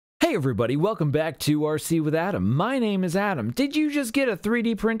Hey everybody, welcome back to RC with Adam. My name is Adam. Did you just get a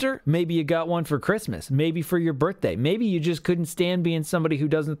 3D printer? Maybe you got one for Christmas, maybe for your birthday, maybe you just couldn't stand being somebody who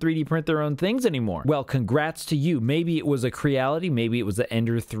doesn't 3D print their own things anymore. Well, congrats to you. Maybe it was a Creality, maybe it was the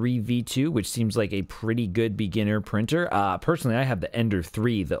Ender 3 V2, which seems like a pretty good beginner printer. Personally, I have the Ender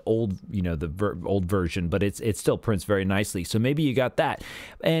 3, the old, old version, but it still prints very nicely. So maybe you got that.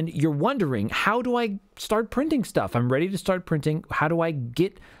 And you're wondering, how do I start printing stuff? I'm ready to start printing. How do I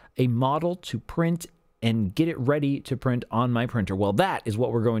get a model to print and get it ready to print on my printer? Well, that is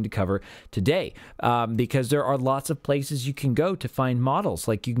what we're going to cover today, because there are lots of places you can go to find models.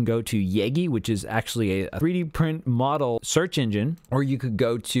 Like you can go to Yegi, which is actually a 3D print model search engine, or you could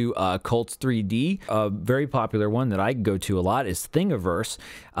go to Cults 3D. A very popular one that I go to a lot is Thingiverse.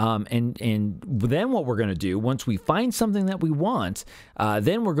 And then what we're going to do, once we find something that we want,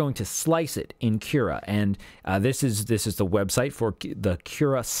 then we're going to slice it in Cura. And this is the website for the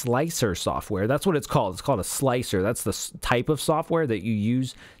Cura slicer software. That's what it's called. It's called a slicer. That's the type of software that you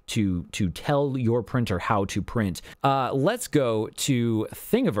use to tell your printer how to print. Let's go to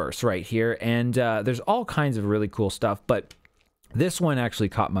Thingiverse right here, and there's all kinds of really cool stuff, but this one actually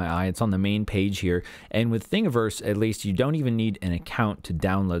caught my eye. It's on the main page here, and with Thingiverse, at least, you don't even need an account to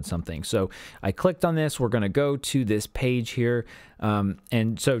download something. So I clicked on this. We're going to go to this page here,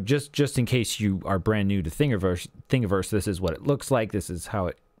 and so just in case you are brand new to Thingiverse, this is what it looks like. This is how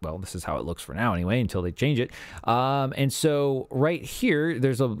it looks for now anyway, until they change it. And so right here,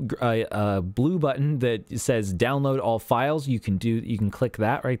 there's a blue button that says download all files. You can click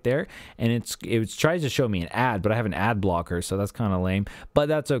that right there, and it tries to show me an ad, but I have an ad blocker, so that's kind of lame, but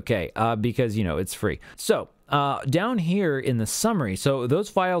that's okay, because it's free. So down here in the summary, so those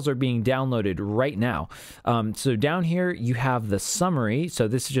files are being downloaded right now. So down here you have the summary. So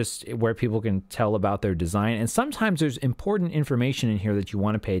this is just where people can tell about their design, and sometimes there's important information in here that you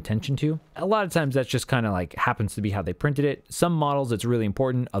want to pay attention to. A lot of times that's just kind of like happens to be how they printed it. Some models it's really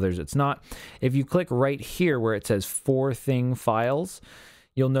important, others it's not. If you click right here where it says for thing files,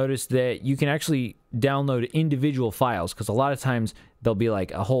 you'll notice that you can actually download individual files, because a lot of times there'll be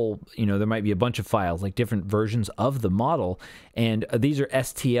like a whole, there might be a bunch of files, like different versions of the model. And these are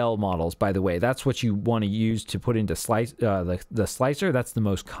STL models, by the way. That's what you want to use to put into the slicer. That's the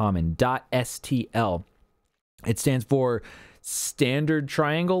most common, .stl. It stands for Standard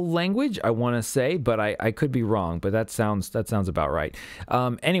Triangle Language, I want to say, but I could be wrong, but that sounds about right.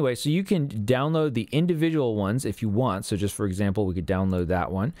 Anyway, so you can download the individual ones if you want. So just for example, we could download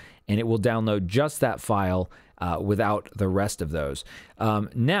that one, and it will download just that file without the rest of those.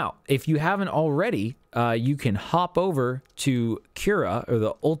 Now, if you haven't already, you can hop over to Cura, or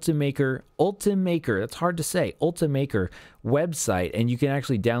the Ultimaker, that's hard to say, Ultimaker website, and you can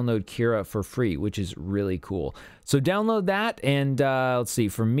actually download Cura for free, which is really cool. So download that, and let's see,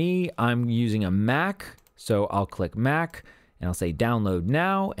 for me, I'm using a Mac, so I'll click Mac, and I'll say download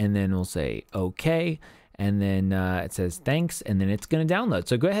now, and then we'll say okay. And then it says thanks, and then it's going to download.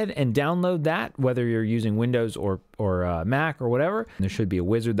 So go ahead and download that, whether you're using Windows or Mac or whatever. There should be a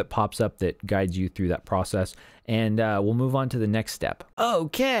wizard that pops up that guides you through that process. And we'll move on to the next step.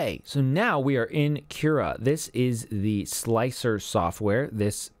 Okay, so now we are in Cura. This is the slicer software.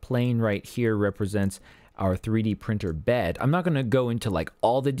 This plane right here represents our 3D printer bed. I'm not going to go into like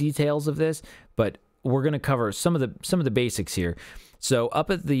all the details of this, but we're going to cover some of the basics here. So up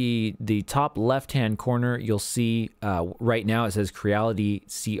at the top left-hand corner, you'll see right now it says Creality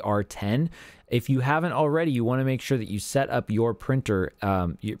CR10. If you haven't already, you want to make sure that you set up your printer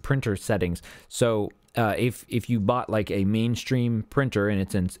settings. So if you bought like a mainstream printer and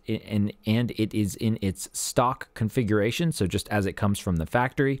it is in its stock configuration, so just as it comes from the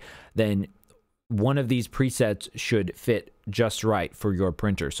factory, then one of these presets should fit just right for your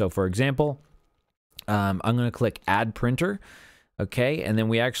printer. So for example, I'm going to click Add Printer. Okay, and then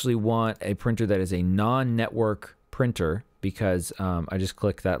we actually want a printer that is a non-network printer, because I just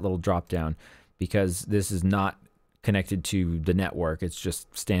click that little drop down, because this is not connected to the network. It's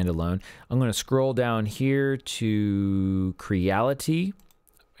just standalone. I'm going to scroll down here to Creality,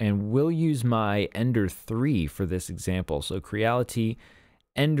 and we'll use my Ender 3 for this example. So Creality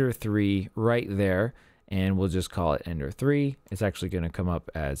Ender 3 right there. And we'll just call it Ender 3. It's actually going to come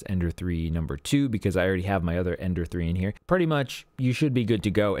up as Ender 3 number 2, because I already have my other Ender 3 in here. Pretty much, you should be good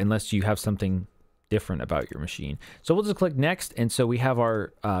to go unless you have something different about your machine. So we'll just click next, and so we have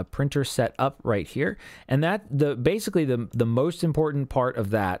our printer set up right here. And basically the most important part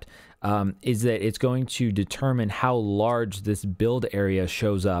of that is that it's going to determine how large this build area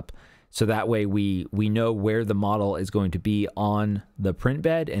shows up. So that way we know where the model is going to be on the print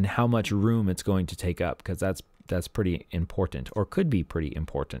bed and how much room it's going to take up, because that's that's pretty important, or could be pretty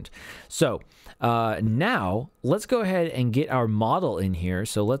important. So now let's go ahead and get our model in here.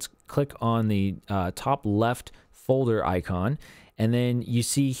 So let's click on the top left folder icon, and then you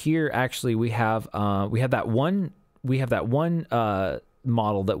see here actually we have that one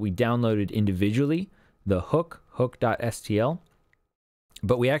model that we downloaded individually, the hook.stl,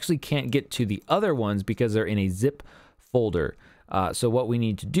 but we actually can't get to the other ones because they're in a zip folder. So what we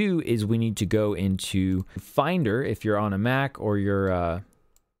need to do is we need to go into Finder if you're on a Mac, or your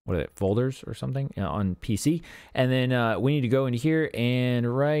what are they, folders or something on PC, and then we need to go into here,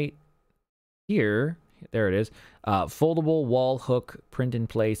 and right here, there it is, foldable wall hook print in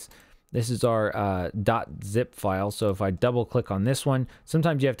place. This is our .zip file. So if I double click on this one,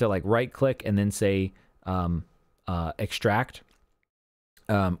 sometimes you have to like right click and then say extract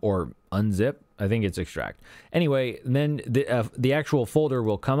or unzip. I think it's extract. Anyway, then the actual folder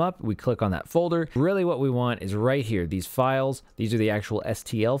will come up. We click on that folder. Really what we want is right here, these files. These are the actual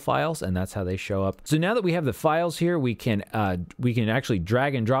STL files, and that's how they show up. So now that we have the files here, we can actually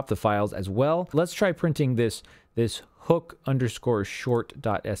drag and drop the files as well. Let's try printing this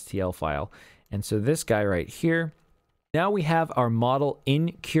hook_short.stl file. And so this guy right here, now we have our model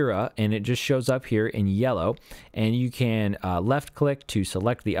in Cura, and it just shows up here in yellow, and you can left click to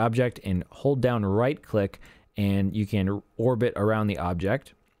select the object and hold down right click, and you can orbit around the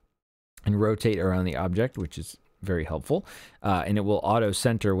object and rotate around the object, which is very helpful, and it will auto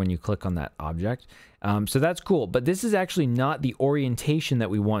center when you click on that object. So that's cool, but this is actually not the orientation that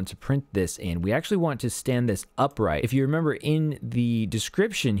we want to print this in. We actually want to stand this upright. If you remember in the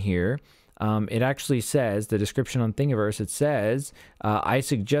description here, it actually says, the description on Thingiverse, it says, I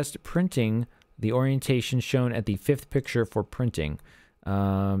suggest printing the orientation shown at the 5th picture for printing.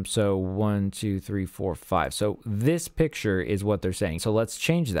 So 1, 2, 3, 4, 5. So this picture is what they're saying. So let's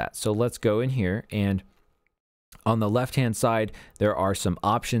change that. So let's go in here, and on the left-hand side, there are some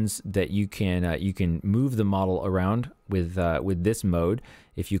options that you can move the model around with this mode.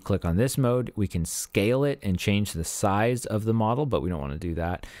 If you click on this mode, we can scale it and change the size of the model, but we don't want to do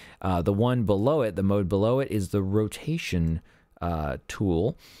that. The one below it, the mode below it, is the rotation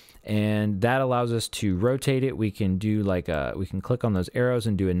tool, and that allows us to rotate it. We can do we can click on those arrows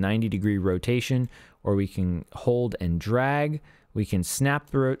and do a 90-degree rotation, or we can hold and drag. We can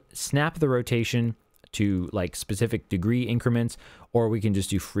snap the rotation to like specific degree increments, or we can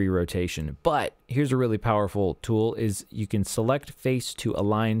just do free rotation. But here's a really powerful tool, is you can select face to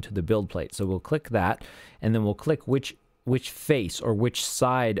align to the build plate. So we'll click that, and then we'll click which face or which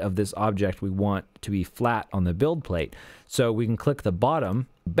side of this object we want to be flat on the build plate. So we can click the bottom,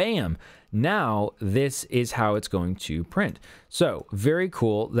 bam! Now this is how it's going to print. So very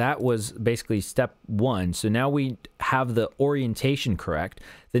cool. That was basically step 1. So now we have the orientation correct.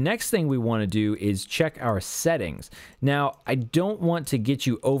 The next thing we want to do is check our settings. Now, I don't want to get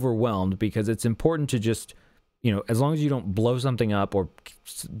you overwhelmed, because it's important to just, as long as you don't blow something up or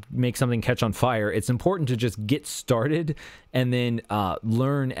make something catch on fire, it's important to just get started and then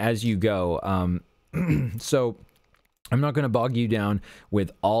learn as you go. So I'm not going to bog you down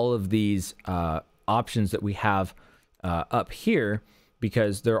with all of these options that we have up here,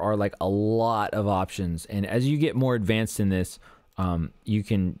 because there are like a lot of options. And as you get more advanced in this, you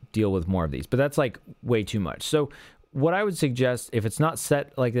can deal with more of these. But that's like way too much. So what I would suggest, if it's not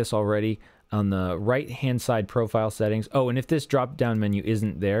set like this already, on the right-hand side profile settings. Oh, and if this drop-down menu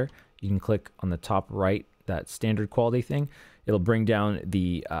isn't there, you can click on the top right, that standard quality thing. It'll bring down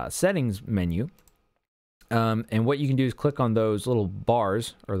the settings menu. And what you can do is click on those little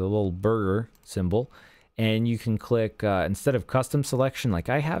bars, or the little burger symbol, and you can click, instead of custom selection like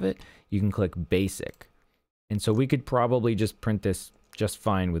I have it, you can click basic. And so we could probably just print this just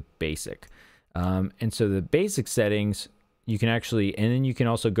fine with basic. And so the basic settings, you can actually, and then you can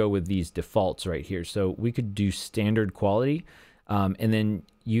also go with these defaults right here. So we could do standard quality, and then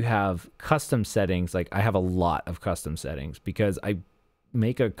you have custom settings. Like I have a lot of custom settings, because I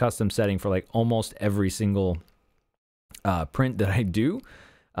make a custom setting for like almost every single print that I do.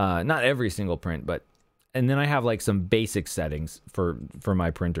 Not every single print, but, and then I have like some basic settings for my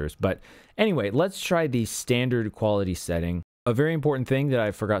printers. But anyway, let's try the standard quality setting. A very important thing that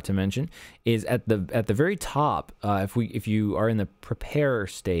I forgot to mention is at the very top, if you are in the prepare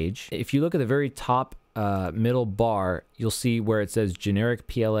stage, if you look at the very top middle bar, you'll see where it says generic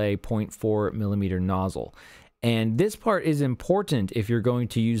PLA 0.4 millimeter nozzle. And this part is important if you're going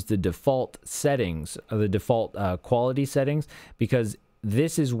to use the default settings, the default quality settings, because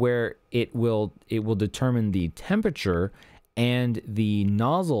this is where it will determine the temperature and the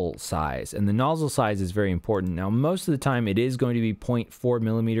nozzle size. And the nozzle size is very important. Now, most of the time it is going to be 0.4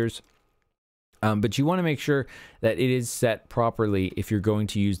 millimeters. But you want to make sure that it is set properly if you're going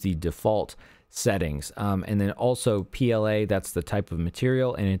to use the default settings. And then also PLA, that's the type of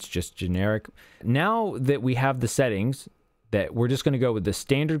material, and it's just generic. Now that we have the settings, that we're just going to go with the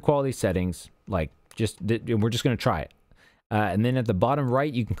standard quality settings, we're just going to try it. And then at the bottom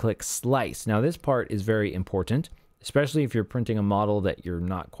right, you can click slice. Now this part is very important, especially if you're printing a model that you're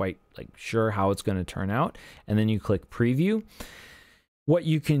not quite sure how it's going to turn out. And then you click preview. What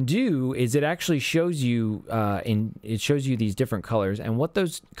you can do is it actually shows you it shows you these different colors, and what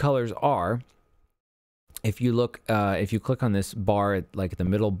those colors are. If you look, if you click on this bar, like the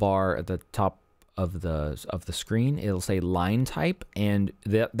middle bar at the top of the screen, it'll say line type, and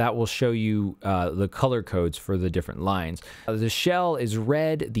that will show you the color codes for the different lines. The shell is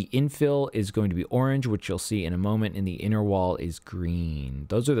red, the infill is going to be orange, which you'll see in a moment, and the inner wall is green.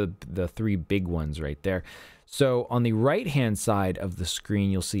 Those are the three big ones right there. So on the right hand side of the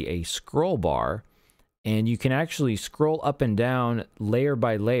screen, you'll see a scroll bar, and you can actually scroll up and down layer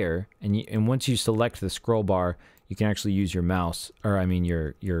by layer, and once you select the scroll bar, you can actually use your mouse, or I mean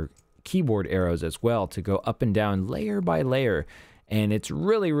your keyboard arrows as well, to go up and down layer by layer, and it's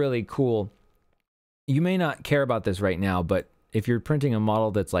really, really cool. You may not care about this right now, but if you're printing a model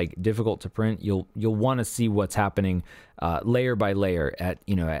that's difficult to print, you'll want to see what's happening layer by layer at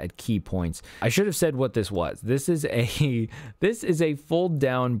key points. I should have said what this was. This is a fold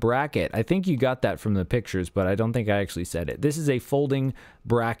down bracket. I think you got that from the pictures, but I don't think I actually said it. This is a folding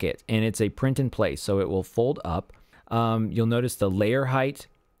bracket, and it's a print in place, so it will fold up. You'll notice the layer height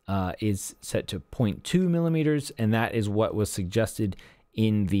is set to 0.2 millimeters, and that is what was suggested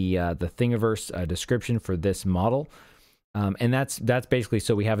in the Thingiverse description for this model. And that's basically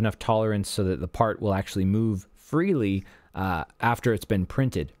so we have enough tolerance so that the part will actually move freely after it's been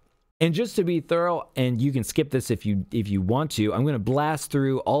printed. And just to be thorough, and you can skip this if you want to, I'm going to blast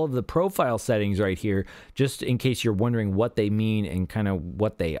through all of the profile settings right here, just in case you're wondering what they mean and kind of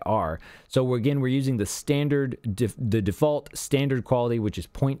what they are. So we're using the standard, the default standard quality, which is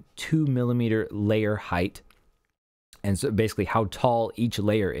 0.2 millimeter layer height, and so basically how tall each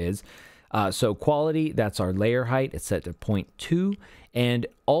layer is. So quality, that's our layer height. It's set to 0.2, and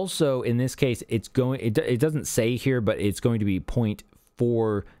also in this case, it doesn't say here, but it's going to be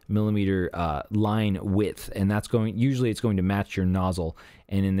 0.4 millimeter line width, and that's usually it's going to match your nozzle,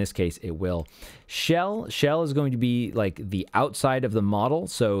 and in this case it will. Shell is going to be the outside of the model,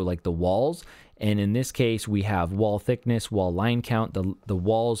 so the walls, and in this case we have wall thickness, wall line count. The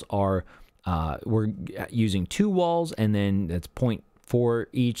walls are we're using 2 walls, and then that's 0.4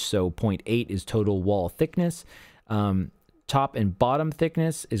 each, so 0.8 is total wall thickness. Top and bottom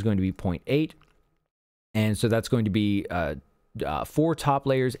thickness is going to be 0.8, and so that's going to be 4 top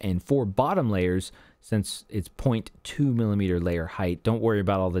layers and 4 bottom layers, since it's 0.2 millimeter layer height. Don't worry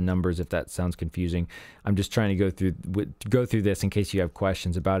about all the numbers if that sounds confusing. I'm just trying to go through this in case you have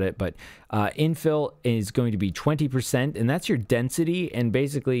questions about it. But infill is going to be 20%, and that's your density, and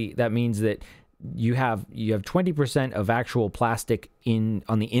basically that means that you have 20% of actual plastic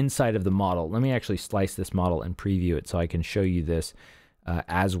on the inside of the model. Let me actually slice this model and preview it so I can show you this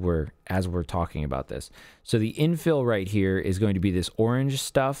as we're talking about this. So the infill right here is going to be this orange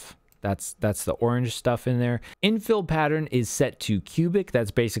stuff. That's the orange stuff in there. Infill pattern is set to cubic.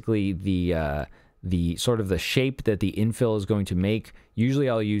 That's basically the sort of the shape that the infill is going to make. Usually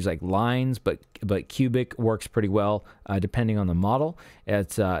I'll use lines, but cubic works pretty well depending on the model.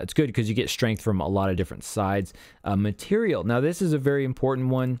 It's good because you get strength from a lot of different sides. Material. Now this is a very important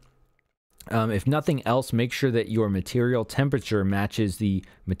one. If nothing else, make sure that your material temperature matches the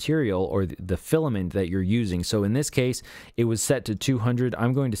material or the filament that you're using. So in this case, it was set to 200.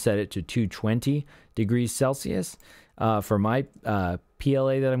 I'm going to set it to 220 degrees Celsius. For my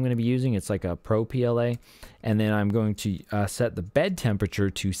PLA that I'm going to be using, it's like a Pro PLA. And then I'm going to set the bed temperature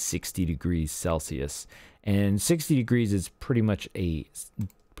to 60 degrees Celsius. And 60 degrees is pretty much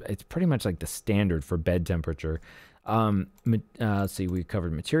it's pretty much like the standard for bed temperature. Let's see, we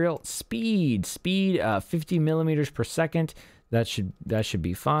covered material. Speed 50 millimeters per second. That should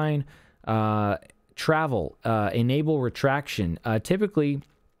be fine. Travel, enable retraction. Typically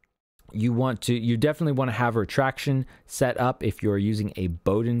you definitely want to have retraction set up if you're using a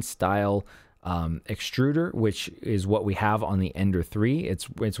Bowden style extruder, which is what we have on the Ender 3.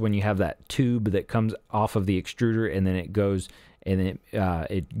 It's when you have that tube that comes off of the extruder, and then it goes and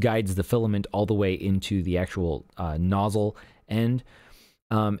it guides the filament all the way into the actual nozzle end.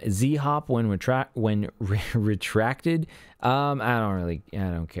 Z-hop when retracted. I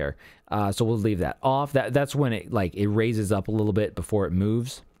don't care. So we'll leave that off. That's when it raises up a little bit before it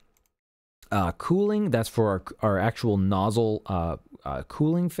moves. Cooling, that's for our actual nozzle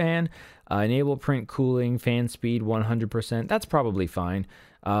cooling fan. Enable print cooling, fan speed 100%. That's probably fine.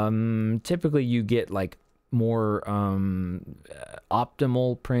 Typically you get like more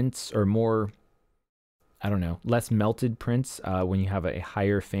optimal prints, or more, I don't know, less melted prints when you have a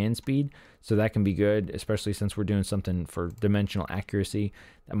higher fan speed. So that can be good, especially since we're doing something for dimensional accuracy.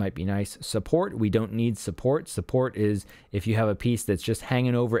 That might be nice. Support, we don't need support. Support is if you have a piece that's just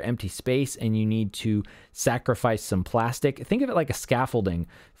hanging over empty space and you need to sacrifice some plastic. Think of it like a scaffolding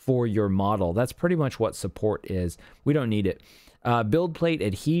for your model. That's pretty much what support is. We don't need it. Build plate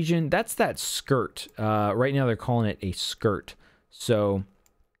adhesion, that's that skirt. Right now they're calling it a skirt. So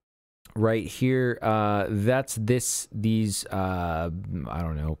right here, that's these I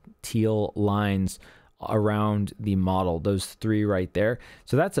don't know, teal lines around the model, those three right there.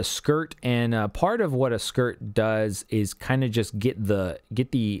 So that's a skirt, and part of what a skirt does is kind of just get the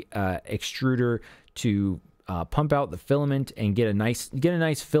extruder to pump out the filament and get a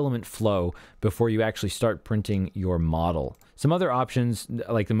nice filament flow before you actually start printing your model. Some other options,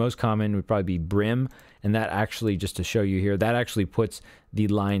 like the most common, would probably be brim, and that actually, just to show you here, that actually puts the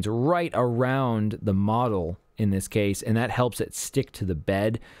lines right around the model in this case, and that helps it stick to the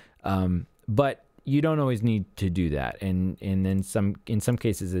bed. But you don't always need to do that, and in some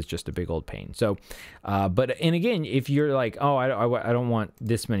cases it's just a big old pain. So, and again, if you're like, oh, I don't want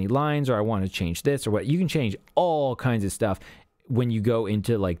this many lines, or I want to change this or what, you can change all kinds of stuff when you go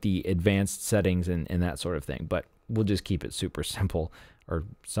into like the advanced settings and that sort of thing. But we'll just keep it super simple, or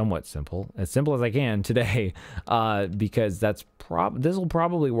somewhat simple as I can today, because this will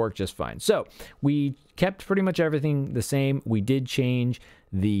probably work just fine. So we kept pretty much everything the same. We did change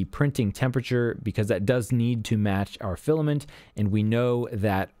the printing temperature because that does need to match our filament, and we know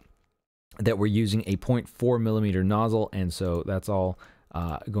that we're using a 0.4 millimeter nozzle, and so that's all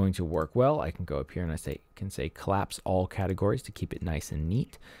going to work well. I can go up here and I can say collapse all categories to keep it nice and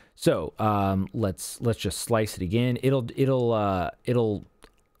neat. So let's just slice it again. It'll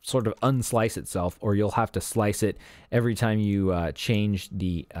sort of unslice itself, or you'll have to slice it every time you change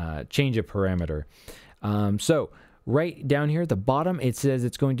a parameter. So right down here at the bottom, it says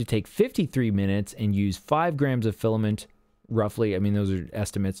it's going to take 53 minutes and use 5 grams of filament, roughly. I mean, those are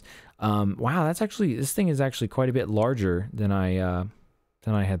estimates. Wow, this thing is actually quite a bit larger than I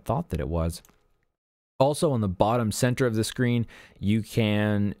had thought that it was. Also, on the bottom center of the screen, you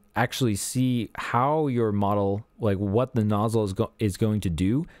can actually see how your model, like what the nozzle is going to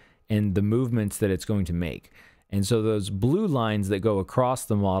do and the movements that it's going to make. And so those blue lines that go across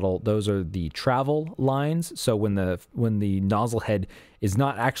the model, those are the travel lines. So when the nozzle head is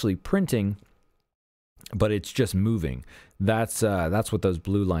not actually printing, but it's just moving, that's what those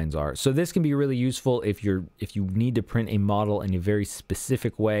blue lines are. So this can be really useful if you need to print a model in a very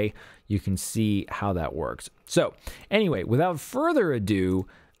specific way. You can see how that works. So anyway, without further ado,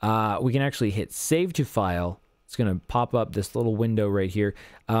 we can actually hit save to file. It's going to pop up this little window right here.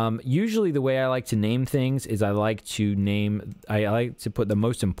 Usually the way I like to name things is I like to put the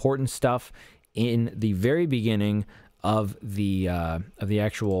most important stuff in the very beginning of the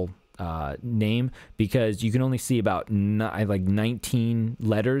actual name, because you can only see about like 19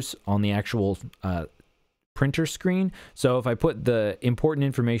 letters on the actual printer screen. So if I put the important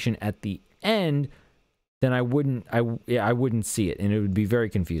information at the end, then I wouldn't see it, and it would be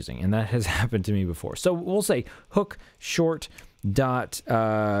very confusing, and that has happened to me before. So we'll say hook short dot,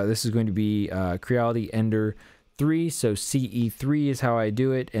 this is going to be Creality Ender 3, so CE3 is how I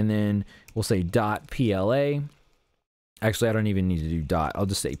do it, and then we'll say dot PLA. Actually, I don't even need to do dot. I'll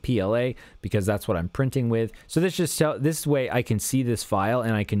just say PLA because that's what I'm printing with. So this way I can see this file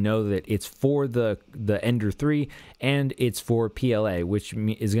and I can know that it's for the Ender 3 and it's for PLA, which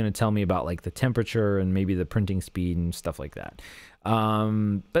is going to tell me about like the temperature and maybe the printing speed and stuff like that.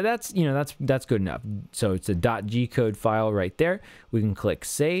 But that's good enough. So it's a .g code file right there. We can click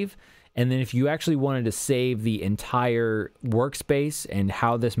save. And then if you actually wanted to save the entire workspace and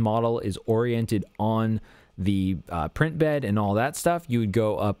how this model is oriented on the print bed and all that stuff, you would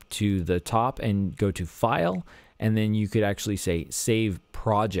go up to the top and go to file, and then you could actually say save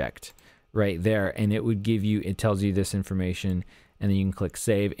project right there, and it tells you this information, and then you can click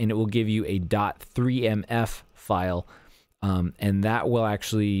save, and it will give you a .3mf file, and that will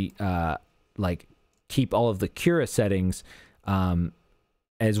actually like keep all of the Cura settings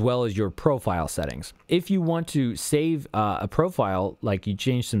as well as your profile settings. If you want to save a profile, like you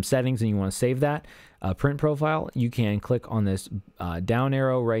change some settings and you want to save that print profile, you can click on this down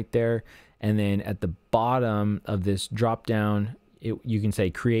arrow right there, and then at the bottom of this drop down, you can say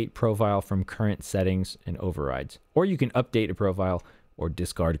create profile from current settings and overrides, or you can update a profile or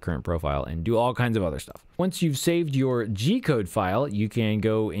discard current profile and do all kinds of other stuff. Once you've saved your G-code file, you can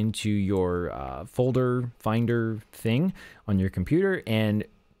go into your folder finder thing on your computer and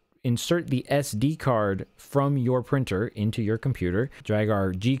insert the SD card from your printer into your computer. Drag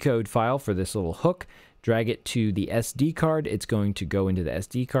our G-code file for this little hook, drag it to the SD card. It's going to go into the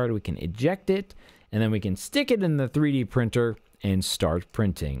SD card. We can eject it, and then we can stick it in the 3D printer and start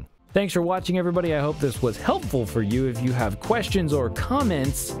printing. Thanks for watching, everybody. I hope this was helpful for you. If you have questions or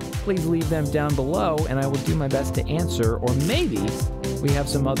comments, please leave them down below, and I will do my best to answer, or maybe we have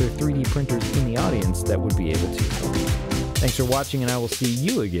some other 3D printers in the audience that would be able to help you. Thanks for watching, and I will see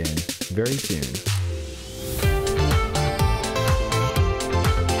you again very soon.